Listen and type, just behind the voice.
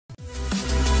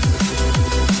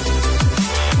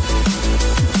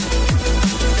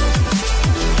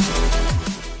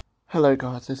Hello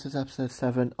guys, this is episode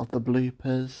 7 of the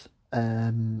bloopers.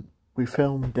 We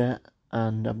filmed it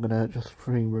and I'm gonna just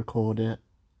re-record it.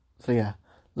 So yeah,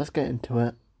 let's get into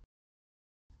it.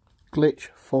 Glitch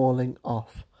falling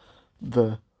off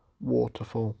the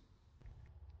waterfall.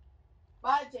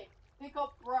 Magic, pick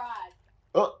up Brad.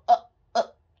 I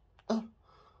am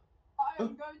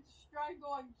going to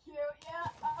strangle and kill you.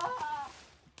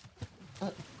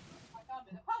 I'm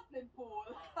in a paddling pool.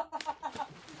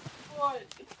 Fun.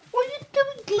 What are you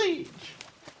doing, Glitch?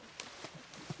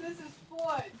 This is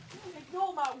fun.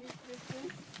 Ignore my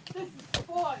weaknesses. This is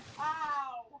fun.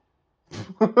 Ow.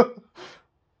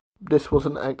 This was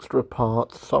an extra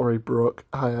part. Sorry, Brooke.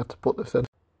 I had to put this in.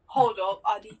 Hold up,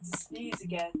 I need to sneeze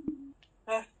again.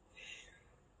 I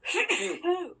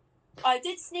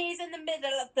did sneeze in the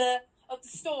middle of the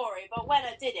story, but when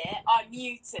I did it, I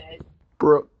muted.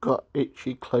 Brooke got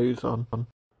itchy clothes on.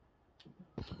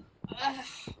 I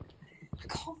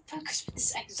can't focus with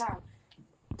this exam.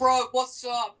 Bro, what's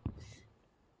up?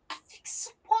 I think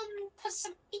someone put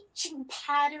some itching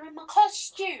powder in my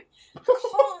costume. I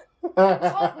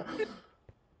can't.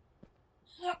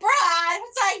 Brad,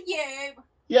 was that you?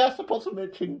 Yes, I put some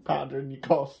itching powder in your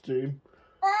costume.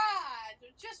 Brad,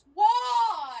 just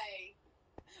why?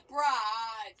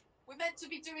 Brad, we're meant to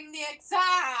be doing the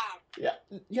exam.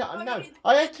 Yeah, I know.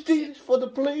 I had to do this for the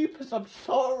bloopers. I'm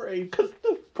sorry, because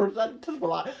the presenters were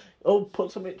like, "Oh,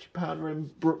 put some itchy powder in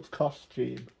Brooke's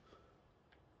costume."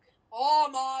 Oh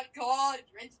my God,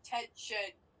 you're in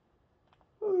detention.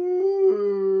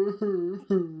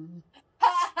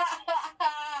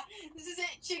 This is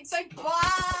itching so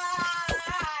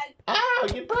bad. Ow!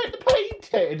 You broke the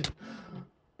painting.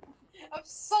 I'm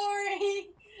sorry.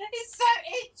 It's so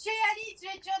itchy. I need to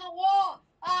itch on the wall.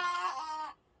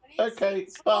 Okay,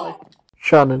 bye.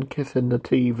 Shannon kissing the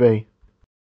TV.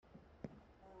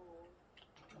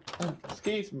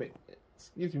 Excuse me,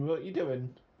 what are you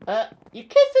doing? You're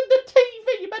kissing the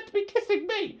TV! You're meant to be kissing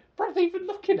me! Brad's even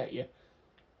looking at you.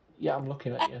 Yeah, I'm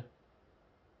looking at you.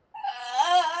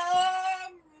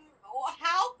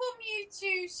 How come you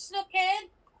two snuck in?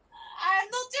 I'm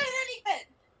not doing anything.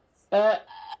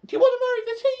 Do you want to marry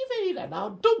the TV then?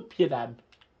 I'll dump you then.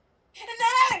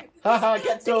 No! Haha,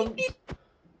 get dumped.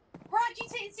 Brad, you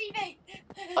take the TV.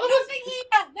 Oh, Nothing here.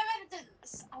 No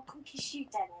evidence. I'll come kiss you,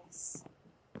 Dennis.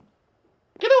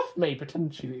 Get off me!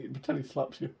 Pretend he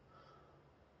slaps you.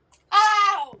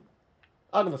 Ow!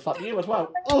 I'm gonna slap you as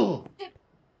well. Ugh.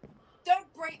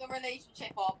 Don't break the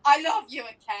relationship up. I love you,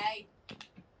 okay?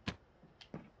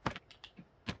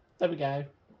 There we go.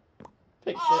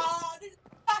 Fixed it. Oh, this is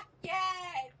back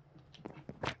again.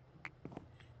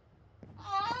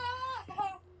 Ah.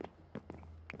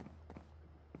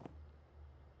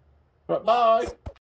 Right, bye.